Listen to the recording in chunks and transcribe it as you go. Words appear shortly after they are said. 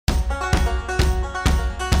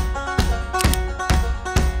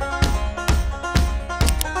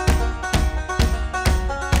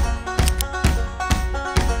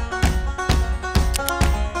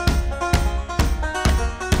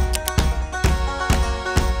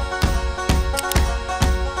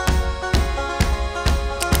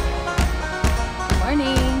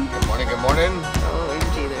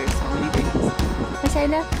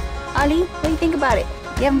about it.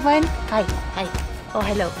 You having fun? Hi. Hi. Oh,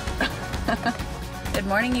 hello. Good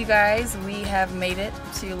morning, you guys. We have made it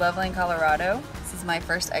to Loveland, Colorado. This is my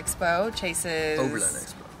first expo. Chase's... Overland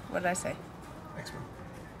Expo. What did I say? Expo.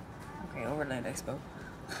 Okay, Overland Expo.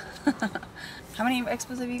 How many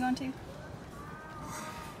expos have you gone to? A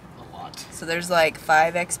lot. So there's like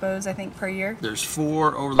 5 expos, I think, per year? There's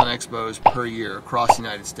 4 Overland Expos per year across the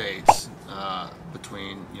United States,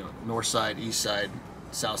 between north side, east side,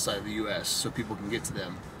 south side of the U.S., so people can get to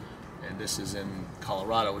them. And this is in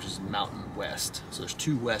Colorado, which is Mountain West. So there's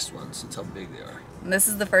 2 west ones. That's how big they are. And this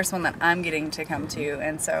is the first one that I'm getting to come to,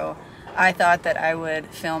 and so I thought that I would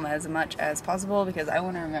film as much as possible because I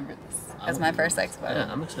want to remember this as my first expo.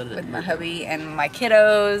 Yeah, I'm excited. With my hubby and my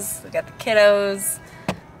kiddos. We got the kiddos.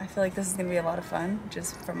 I feel like this is going to be a lot of fun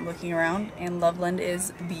just from looking around, and Loveland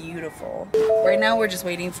is beautiful. Right now we're just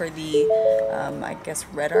waiting for the, I guess,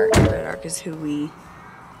 Red Arc. Red Arc is who we,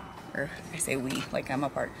 or I say we, like I'm a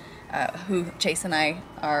part, who Chase and I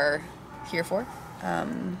are here for,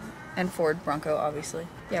 and Ford Bronco, obviously.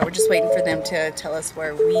 Yeah, we're just waiting for them to tell us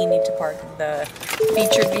where we need to park the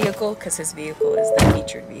featured vehicle, because his vehicle is the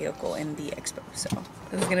featured vehicle in the expo. So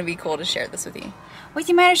this is going to be cool to share this with you. What's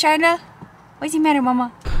the matter, Charlotte? What's the matter,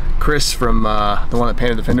 Mama? Chris from the one that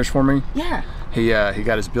painted the fenders for me. Yeah. He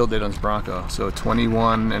got his build date on his Bronco. So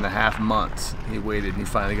 21 and a half months he waited, and he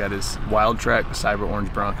finally got his Wild Track Cyber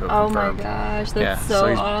Orange Bronco confirmed. My gosh, that's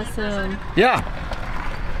so awesome. Yeah.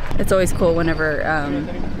 It's always cool whenever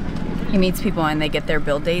he meets people and they get their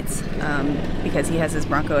build dates, because he has his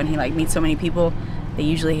Bronco and he meets so many people. They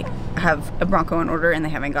usually have a Bronco in order and they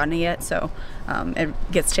haven't gotten it yet, so it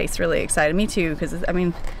gets Chase really excited. Me too, because I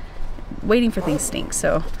mean, waiting for things stinks,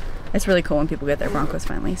 so it's really cool when people get their Broncos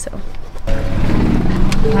finally. So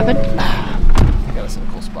what happened? I got us in a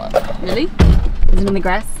cool spot. Really? Is it in the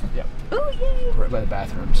grass? Yep. Oh, yay! Right by the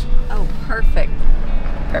bathrooms. Oh, perfect.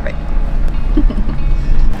 Perfect.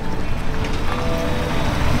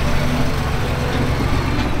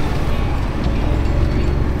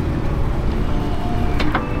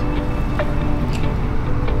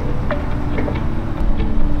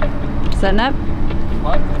 Setting up?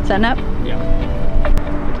 What? Setting up? Yeah.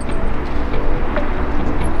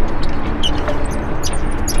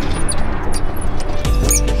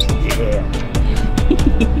 Yeah.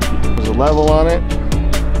 There's a level on it.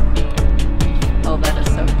 Oh, that is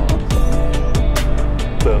so cool.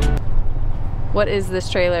 Boom. What is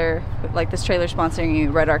this trailer, this trailer sponsoring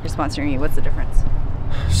you, Red Arc is sponsoring you, what's the difference?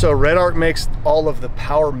 So Red Arc makes all of the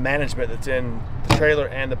power management that's in the trailer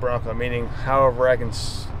and the Bronco, meaning however I can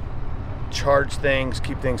charge things,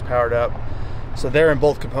 keep things powered up. So they're in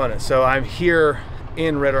both components. So I'm here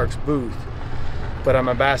in Red Arc's booth, but I'm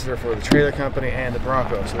ambassador for the trailer company and the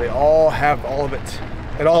Bronco. So they all have all of it.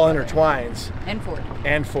 It all intertwines. And Ford.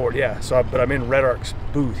 And Ford, yeah. So, but I'm in Red Arc's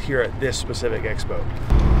booth here at this specific expo.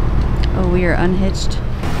 Oh, we are unhitched.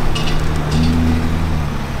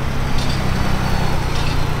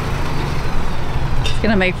 It's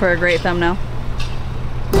gonna make for a great thumbnail.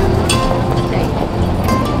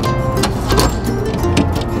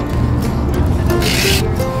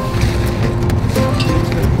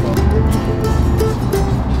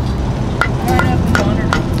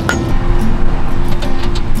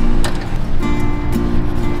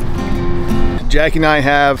 Jackie and I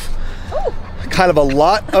have kind of a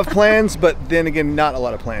lot of plans, but then again, not a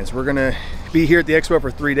lot of plans. We're gonna be here at the expo for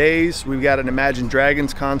 3 days. We've got an Imagine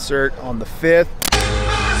Dragons concert on the 5th.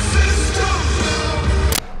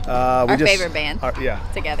 Our favorite band. Yeah.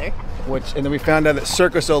 Together. And then we found out that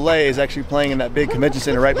Circus Olay is actually playing in that big convention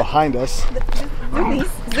center right behind us. Zoomies.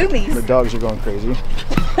 Zoomies. The dogs are going crazy.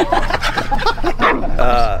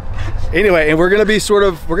 Anyway, and we're gonna be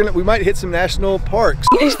we might hit some national parks.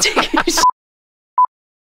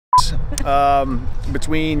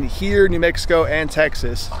 Between here, New Mexico, and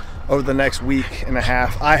Texas over the next week and a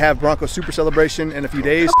half. I have Bronco Super Celebration in a few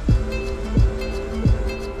days.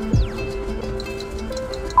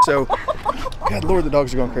 So, God Lord, the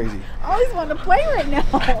dogs are going crazy. I always want to play right now.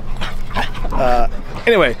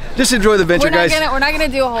 Anyway, just enjoy the adventure, guys. We're not gonna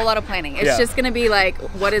do a whole lot of planning. It's just gonna be like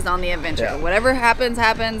what is on the adventure. Yeah. Whatever happens,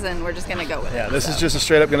 happens, and we're just gonna go with it. Yeah, this is just a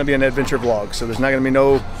straight up gonna be an adventure vlog. So there's not gonna be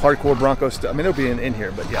no hardcore Bronco stuff. I mean, it'll be in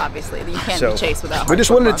here, but yeah. Obviously, you can't be chased without. We just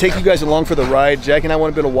wanted to take you guys along for the ride. Jackie and I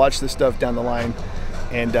want to be able to watch this stuff down the line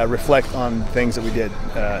and reflect on things that we did.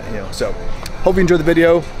 So hope you enjoyed the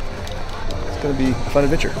video. It's gonna be a fun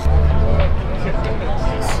adventure.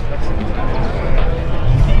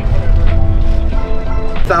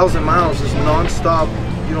 1,000 miles is non-stop.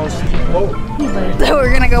 You don't. So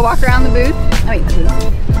we're gonna go walk around the booth. I mean, the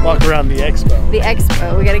booth. Walk around the expo. The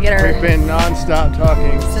expo. We gotta get our. We've been non-stop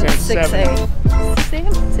talking since 6 7. 6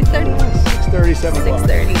 a.m.? 6:30? 6:30, 7 o'clock.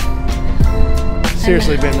 6:30.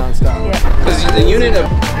 Seriously been nonstop. Yeah. Because the unit of...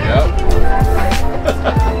 Yep.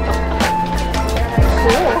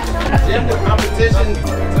 Cool. Jim, the competition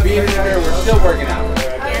being there, we're still working out.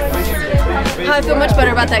 Oh, I feel much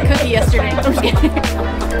better about that cookie yesterday. I'm just kidding.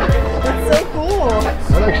 That's so cool.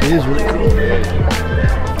 That actually is really cool.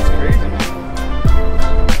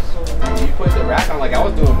 You put the rack on like I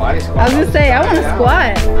was doing body squat. I was gonna say, I want to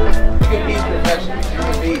squat. Good piece perfection.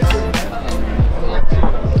 Good piece.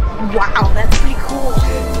 Wow, that's pretty cool.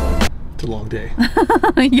 It's a long day.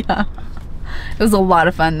 Yeah. It was a lot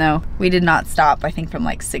of fun though. We did not stop, I think from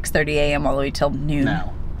like 6:30 a.m. all the way till noon.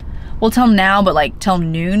 Now. Well, till now, but like till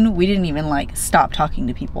noon, we didn't even like stop talking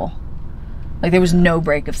to people. Like there was no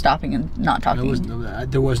break of stopping and not talking.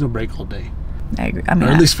 There was no break all day. I agree. I mean,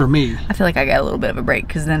 or at least for me. I feel like I got a little bit of a break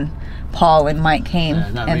because then Paul and Mike came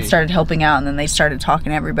and started helping out, and then they started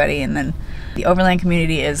talking to everybody, and then the Overland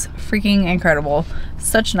community is freaking incredible.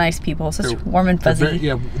 Such nice people, such warm and fuzzy.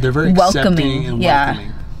 They're very welcoming and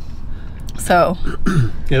welcoming. So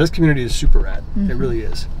yeah, this community is super rad. It really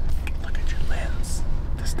is. Look at your lens.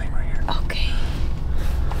 This thing right here. Okay.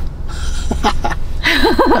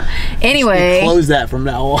 Anyway. Close that from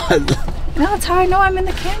now on. No, that's how I know I'm in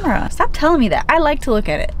the camera. Stop telling me that. I like to look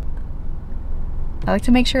at it. I like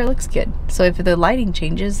to make sure it looks good. So if the lighting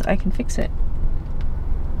changes, I can fix it.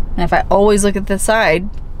 And if I always look at the side...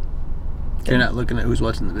 You're not looking at who's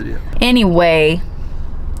watching the video. Anyway.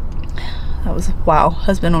 That was, wow,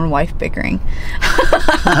 husband and wife bickering.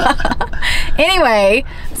 Anyway,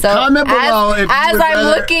 so comment below if as I'm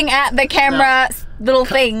looking at the camera little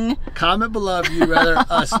thing. Comment below if you'd rather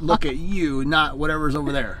us look at you, not whatever's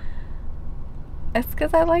over there. That's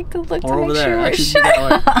because I like to look or to over make there. sure. Actually, Shut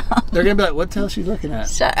up. They're gonna be like, "What the hell is she looking at?"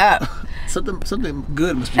 Shut up. Something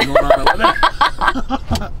good must be going on over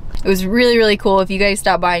there. It was really, really cool. If you guys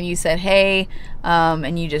stopped by and you said hey,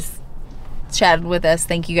 and you just chatted with us,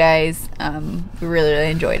 thank you guys. We really,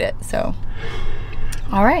 really enjoyed it. So,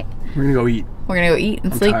 all right. We're gonna go eat. We're gonna go eat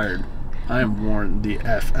and sleep. I'm tired. I am worn the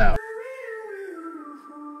F out.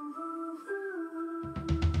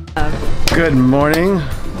 Good morning.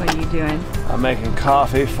 What are you doing? I'm making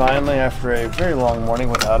coffee finally after a very long morning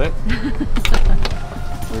without it.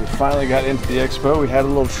 We finally got into the expo. We had a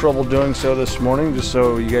little trouble doing so this morning, just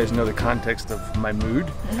so you guys know the context of my mood.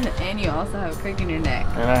 And you also have a crick in your neck.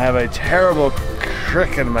 And I have a terrible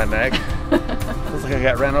crick in my neck. Looks like I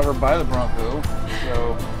got ran over by the Bronco.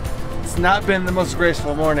 So it's not been the most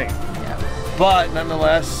graceful morning. But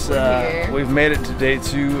nonetheless, we've made it to day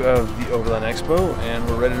 2 of the Overland Expo, and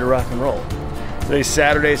we're ready to rock and roll. Today's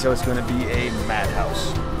Saturday, so it's going to be a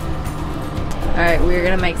madhouse. All right, we're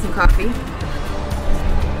going to make some coffee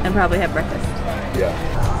and probably have breakfast. Yeah.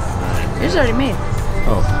 Yours is already made.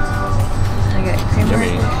 Oh. I got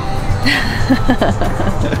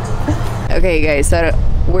creamer. Okay, you guys, so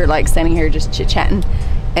we're like standing here just chit-chatting,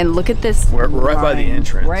 and look at this. We're right by the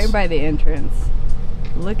entrance. Right by the entrance.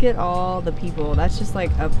 Look at all the people. That's just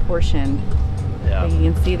like a portion. Yeah. Like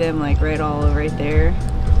you can see them like right there.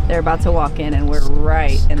 They're about to walk in and we're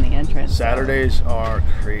right in the entrance. Saturdays are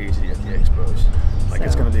crazy at the expos. Like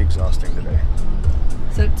it's going to be exhausting today.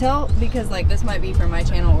 So tell, because like this might be for my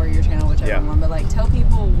channel or your channel, whichever one, but like tell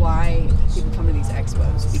people why people come to these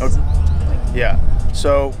expos. Because yeah.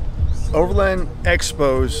 So Overland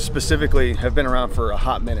Expos specifically have been around for a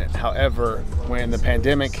hot minute. However, when the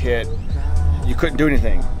pandemic hit, you couldn't do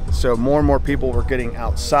anything. So more and more people were getting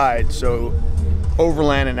outside. So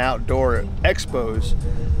Overland and outdoor expos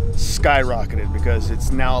skyrocketed because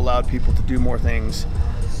it's now allowed people to do more things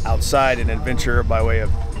outside and adventure by way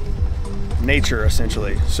of nature,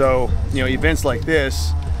 essentially. So, you know, events like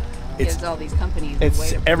this, it's all these companies.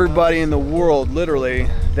 It's everybody in the world, literally,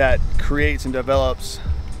 that creates and develops,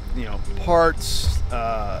 you know, parts,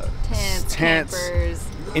 tents, campers,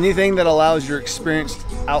 anything that allows your experience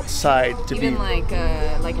outside to even be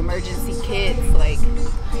like emergency kits, like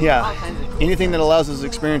all kinds of cool anything stuff. that allows those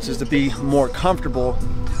experiences to be more comfortable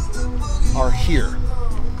are here.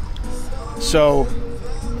 So,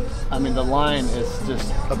 I mean, the line is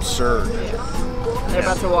just absurd. They're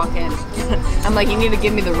about to walk in. I'm like, you need to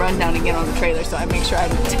give me the rundown and get on the trailer, so I make sure I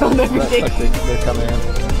tell them everything. They're coming in.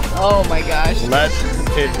 Oh my gosh. Let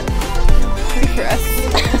it. Pretty for us.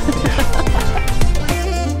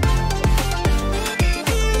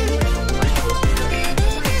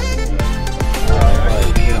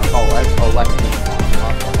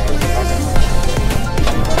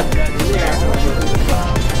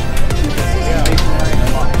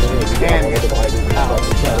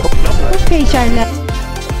 Okay, Charlotte.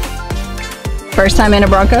 first time in a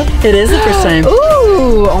Bronco? It is the first time.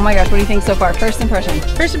 Ooh! Oh my gosh, what do you think so far? First impression?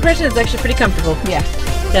 First impression is actually pretty comfortable. Yeah.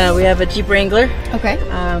 Yeah, we have a Jeep Wrangler. Okay.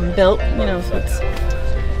 Built, you know, so it's.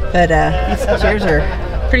 But these chairs are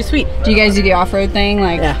pretty sweet. Do you guys do the off-road thing?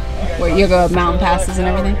 Like, where you go mountain passes and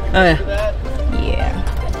everything? Oh yeah.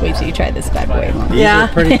 Yeah. Wait till you try this bad boy. These are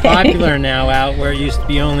pretty popular now out where it used to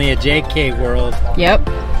be only a JK world. Yep.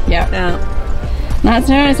 Yeah. Not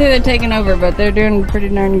trying to say they're taking over, but they're doing a pretty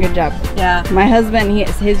darn good job. Yeah. My husband,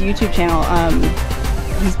 his YouTube channel,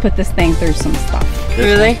 he's put this thing through some stuff.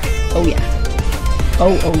 Really? Oh yeah.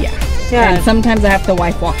 Oh yeah. Yeah. And sometimes I have to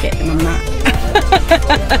wife walk it, and I'm not.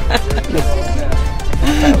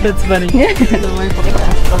 That's funny.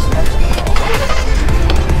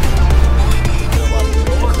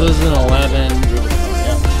 This is an 11.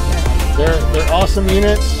 They're awesome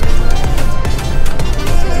units.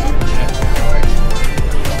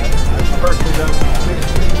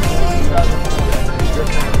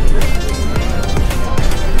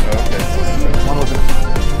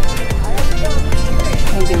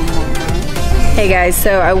 Hey guys,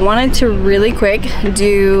 so I wanted to really quick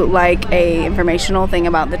do like a informational thing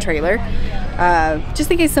about the trailer, just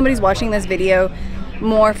in case somebody's watching this video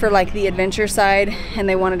more for like the adventure side and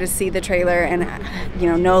they wanted to see the trailer and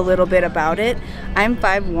know a little bit about it. I'm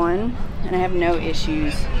 5'1" and I have no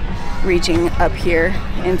issues reaching up here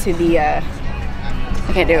into the I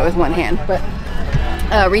can't do it with one hand, but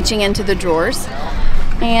reaching into the drawers.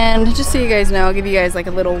 And just so you guys know, I'll give you guys like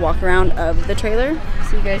a little walk around of the trailer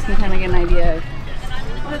so you guys can kind of get an idea of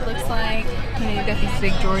what it looks like. You've got these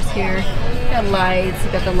big drawers here, you've got lights,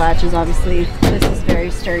 you've got the latches obviously. This is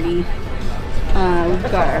very sturdy.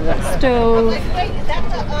 We've got our little stove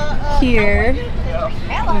here.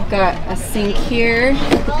 We've got a sink here.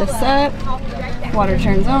 Put this up. Water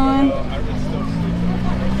turns on.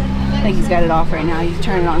 I think he's got it off right now. You can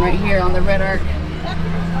turn it on right here on the red arc.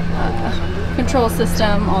 Control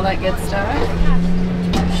system, all that good stuff.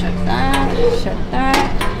 Shut that, shut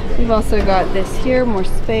that. We've also got this here, more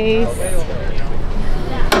space.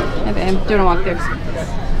 Okay, I'm doing a walk there.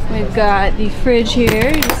 We've got the fridge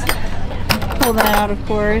here. Just pull that out, of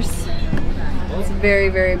course. It's very,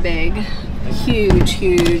 very big. Huge,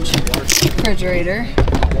 huge refrigerator.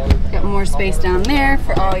 Got more space down there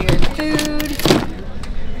for all your food.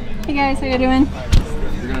 Hey guys, how you doing?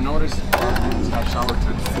 You're gonna notice.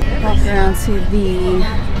 Walk around to the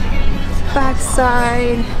back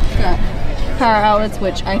side. Got power outlets,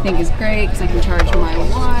 which I think is great because I can charge my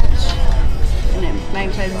watch and it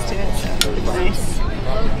magnetizes to it, so it's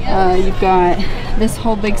nice. You've got this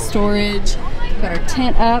whole big storage. Got our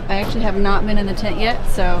tent up. I actually have not been in the tent yet,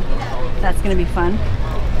 so that's gonna be fun.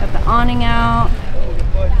 Got the awning out.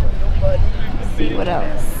 Let's see what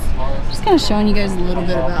else. Just kind of showing you guys a little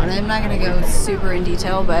bit about it. I'm not gonna go super in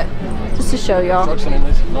detail, but just to show y'all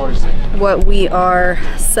what we are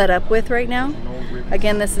set up with right now.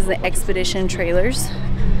 Again, this is the Expedition trailers.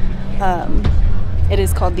 It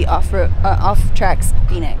is called the Offtrax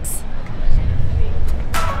Feenx.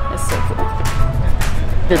 It's so cool.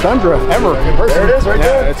 Your Tundra ever in person. There it is, right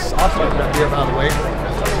there. It's awesome right here, by the way.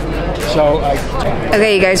 So,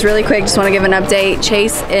 okay, you guys, really quick, just want to give an update.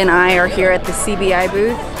 Chase and I are here at the CBI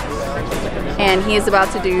booth, and he is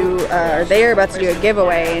about to do, they are about to do a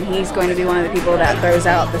giveaway, and he's going to be one of the people that throws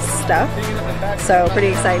out the stuff. So, pretty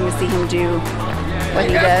exciting to see him do what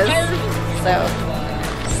he does.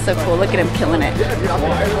 So cool. Look at him killing it.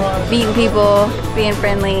 Meeting people, being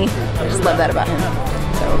friendly. I just love that about him.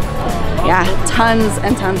 So, yeah, tons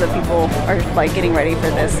and tons of people are like getting ready for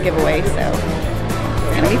this giveaway, so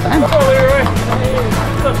it's gonna be fun.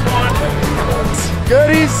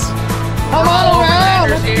 goodies. Come on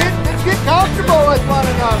around. Let's get comfortable with one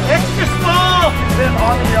another. Extra small. Then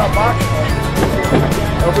on the box.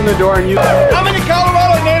 Open the door and you. How many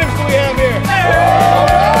Colorado natives do we have here?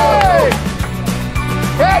 Hey!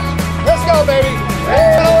 Catch! Let's go, baby.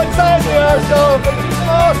 Hey, I know what size we are, so if it's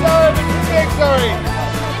small, sorry. If it's big, sorry.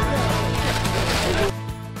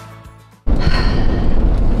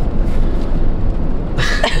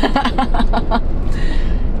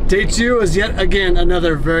 Day 2 is yet again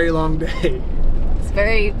another very long day. It's a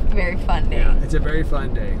very, very fun day. Yeah, it's a very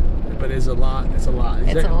fun day, but it's a lot. It's a lot.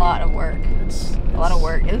 It's a lot of work. It's a lot of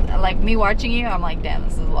work. Like me watching you, I'm like, damn,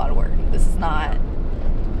 this is a lot of work. This is not.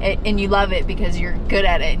 And you love it because you're good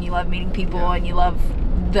at it, and you love meeting people, and you love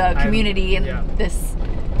the community and this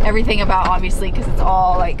everything about, obviously, because it's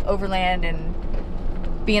all like overland and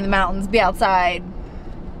be in the mountains, be outside,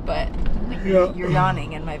 but. You're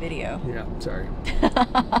yawning in my video. Yeah, sorry.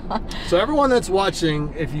 So everyone that's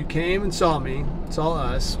watching, if you came and saw me, saw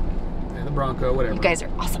us, and the Bronco, whatever. You guys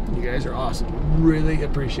are awesome. You guys are awesome. Really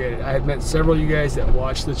appreciate it. I have met several of you guys that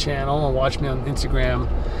watch the channel and watch me on Instagram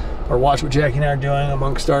or watch what Jackie and I are doing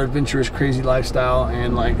amongst our adventurous, crazy lifestyle.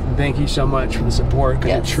 And like, thank you so much for the support,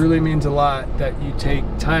 because it truly means a lot that you take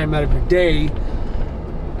time out of your day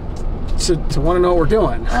to want to know what we're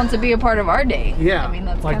doing. Want to be a part of our day. Yeah. I mean,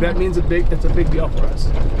 that's like that means that's a big deal for us.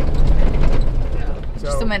 Yeah. So,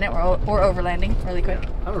 just a minute, we're overlanding really quick.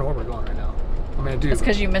 I don't know where we're going right now. I mean, It's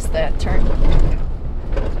because you missed that turn.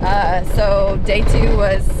 So day 2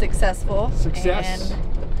 was successful. Success.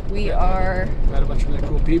 And we are... Met a bunch of really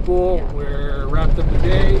cool people. Yeah. We're wrapped up the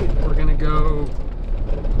day. We're going to go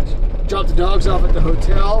drop the dogs off at the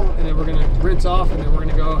hotel, and then we're going to rinse off, and then we're going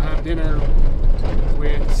to go have dinner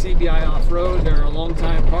with CBI Off-Road. They're a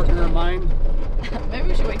longtime partner of mine. Maybe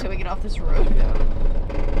we should wait till we get off this road. Yeah.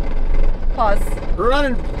 Pause. We're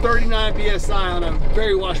running 39 PSI on a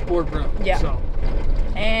very washboard road. Yeah. So.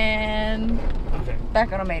 And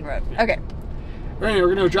back on a main road. Okay. Anyway,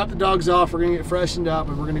 we're going to drop the dogs off, we're going to get freshened up,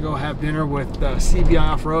 and we're going to go have dinner with CBI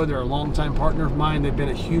Off-Road. They're a longtime partner of mine. They've been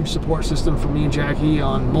a huge support system for me and Jackie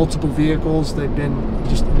on multiple vehicles. They've been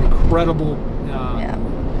just an incredible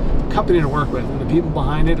company to work with, and the people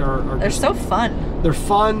behind it are they're just so fun. They're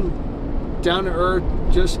fun, down to earth,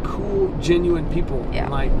 just cool, genuine people. Yeah.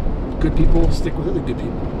 And like, good people stick with other good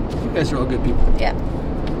people. You guys are all good people. Yeah.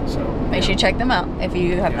 So make sure you check them out if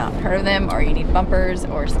you have not heard of them, or you need bumpers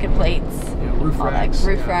or skid plates. Roof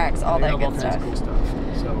racks, all that good stuff. Cool stuff.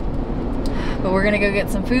 So. But we're gonna go get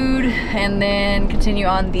some food and then continue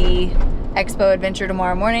on the Expo adventure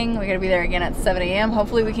tomorrow morning. We're gonna be there again at 7 a.m.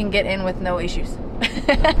 Hopefully we can get in with no issues.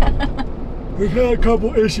 We've had a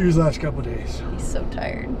couple issues last couple days. He's so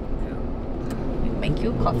tired. Yeah. Make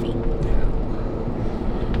you a coffee. Yeah.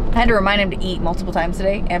 I had to remind him to eat multiple times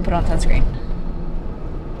today and put on sunscreen.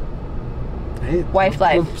 Hey, wife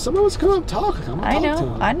life. Someone was coming up talking. I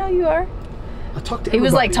know you are. I talked to He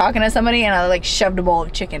was like talking to somebody, and I like shoved a bowl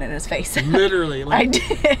of chicken in his face. Literally, like, I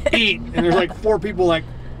did. Eat, and there's like 4 people like.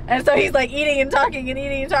 And so he's like eating and talking and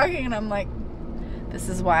eating and talking, and I'm like, this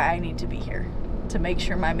is why I need to be here, to make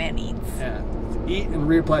sure my man eats. Yeah, eat and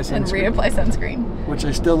reapply sunscreen. And reapply sunscreen. Which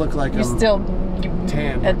I still look like. You're still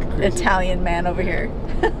tan, Italian man over here.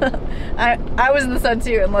 I was in the sun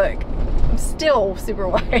too, and look, I'm still super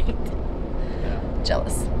white. Yeah.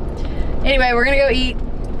 Jealous. Anyway, we're gonna go eat.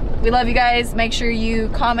 We love you guys. Make sure you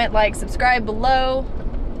comment, like, subscribe below,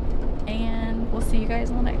 and we'll see you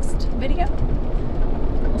guys in the next video.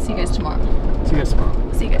 We'll see you guys tomorrow. See you guys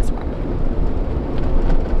tomorrow. See you guys tomorrow.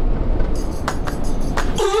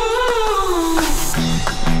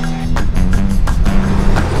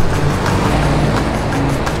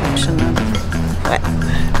 What?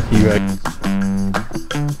 You ready?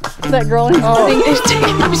 That girl in his thing is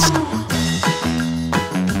taking a